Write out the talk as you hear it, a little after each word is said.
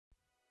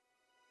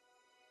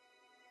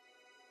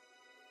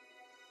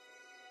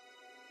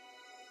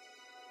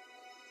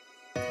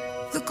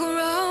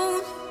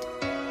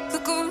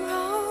look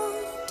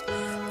around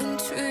and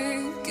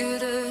drink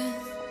it in.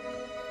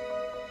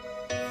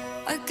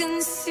 I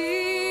can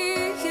see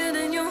it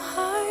in your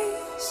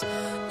eyes,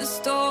 the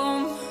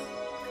storm.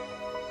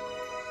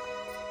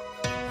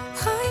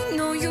 I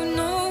know you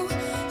know,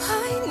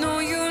 I know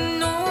you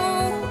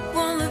know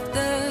all of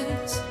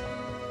this.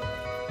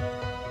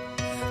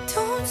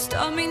 Don't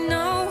stop me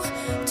now,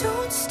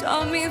 don't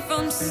stop me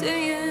from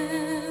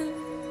saying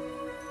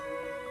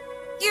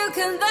you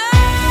can let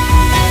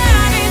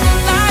in the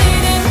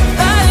light and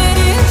let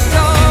it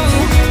show.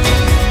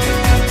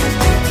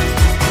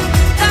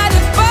 Let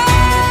it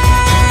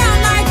burn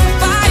like a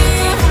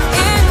fire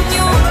in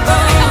your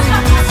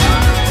bones.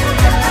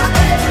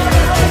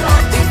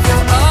 If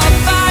you're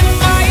up at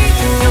night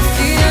and you're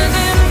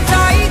feeling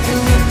tight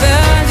and you're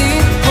barely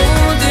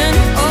holding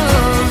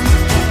on,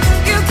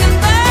 you can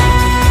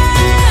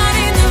let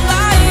in the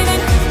light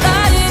and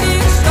let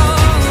it show.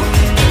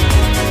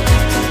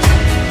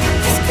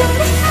 It's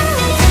gonna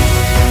help.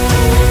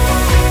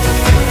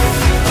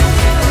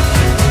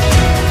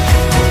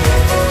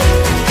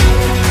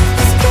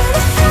 It's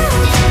gonna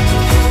help.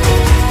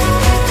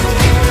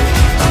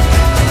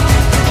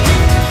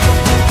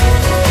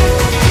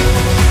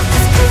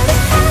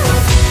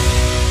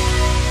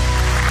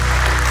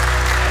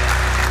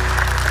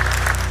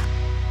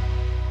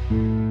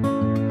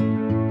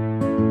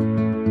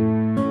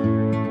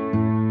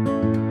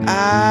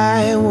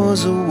 I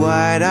was a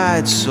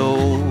wide-eyed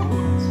soul,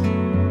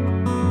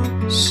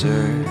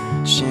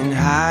 searching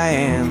high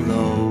and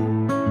low.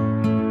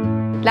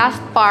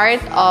 Last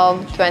part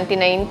of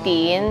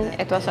 2019,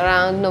 it was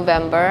around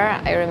November,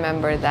 I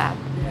remember that.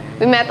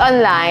 We met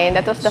online,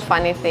 that was the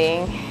funny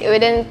thing. We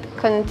didn't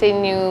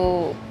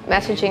continue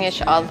messaging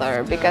each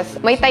other because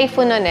may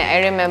typhoon nun I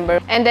remember.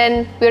 And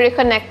then we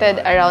reconnected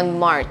around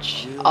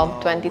March of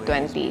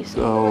 2020.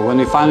 So when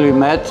we finally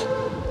met,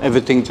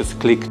 everything just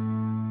clicked.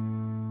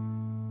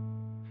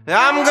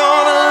 I'm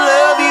gonna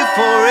love you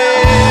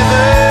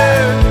forever,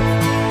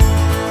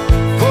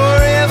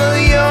 forever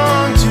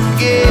young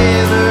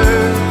together.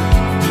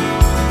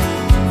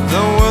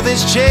 The world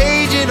is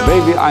changing.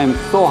 Baby, I'm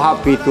so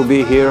happy to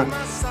be here,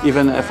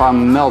 even if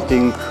I'm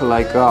melting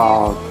like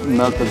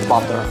melted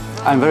butter.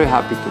 I'm very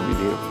happy to be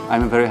here.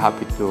 I'm very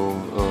happy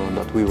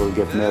that we will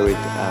get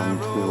married and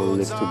we will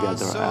live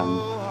together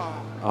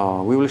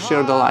and we will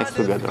share the life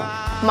together.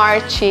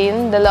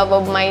 Marcin, the love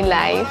of my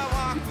life,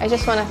 I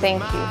just want to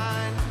thank you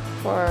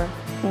for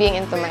being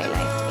into my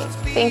life.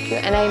 Thank you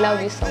and I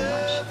love you so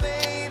much.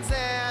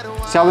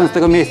 Chciałbym z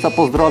tego miejsca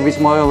pozdrowić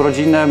moją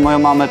rodzinę, moją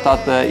mamę,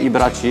 tatę i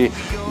braci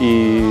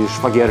i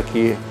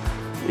szwagierki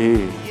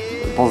i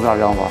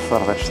pozdrawiam was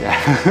serdecznie.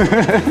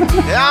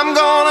 I'm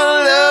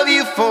gonna love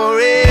you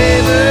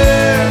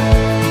forever.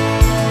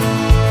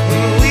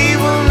 We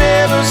will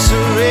never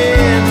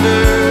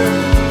surrender.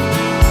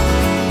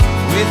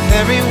 With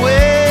every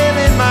wail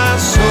in my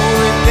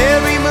soul and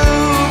every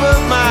move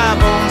of my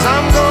bones,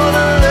 I'm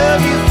gonna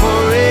love you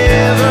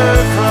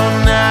forever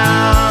from now.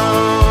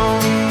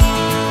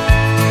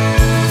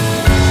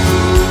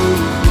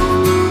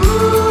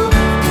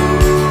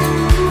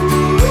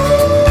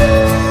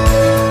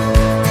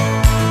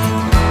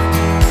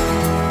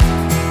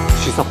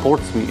 She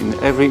supports me in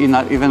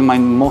even my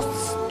most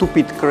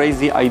stupid,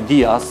 crazy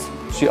ideas.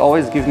 She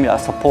always gives me a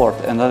support,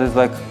 and that is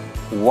like,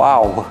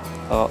 wow,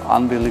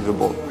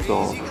 unbelievable.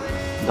 So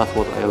that's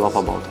what I love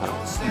about her.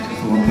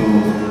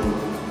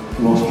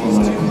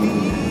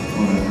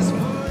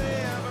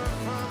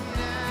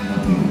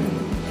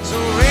 So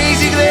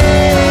raise your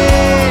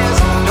glass,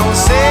 don't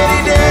set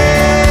it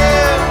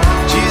down.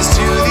 Cheers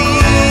to the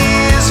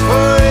years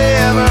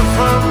forever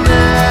from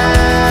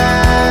now.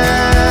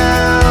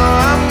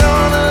 I'm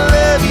gonna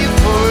love you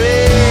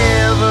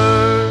forever.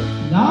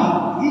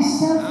 Love is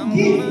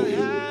self-gift.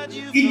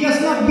 It does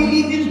not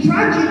believe in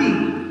tragedy.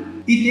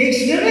 It takes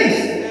the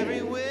risk.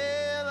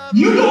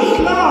 You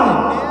don't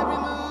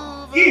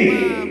love if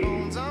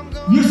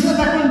you set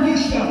a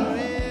condition.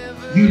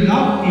 You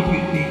love if you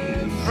take the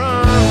risk.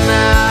 From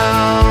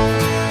now,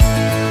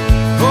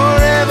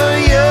 forever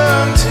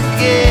young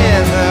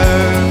together.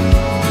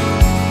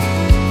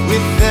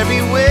 With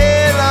every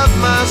wail of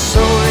my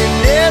soul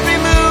and every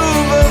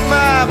move of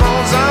my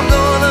bones, I'm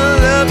gonna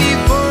love you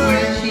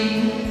forever. Marcin,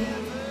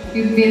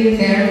 you've been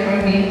there for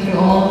me through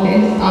all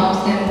these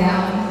ups and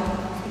downs,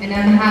 and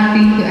I'm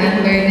happy to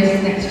enter this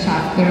next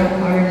chapter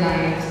of our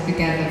lives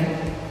together.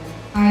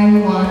 I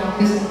want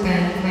to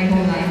spend my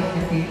whole life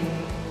with you.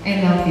 I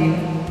love you.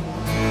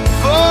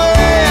 Forever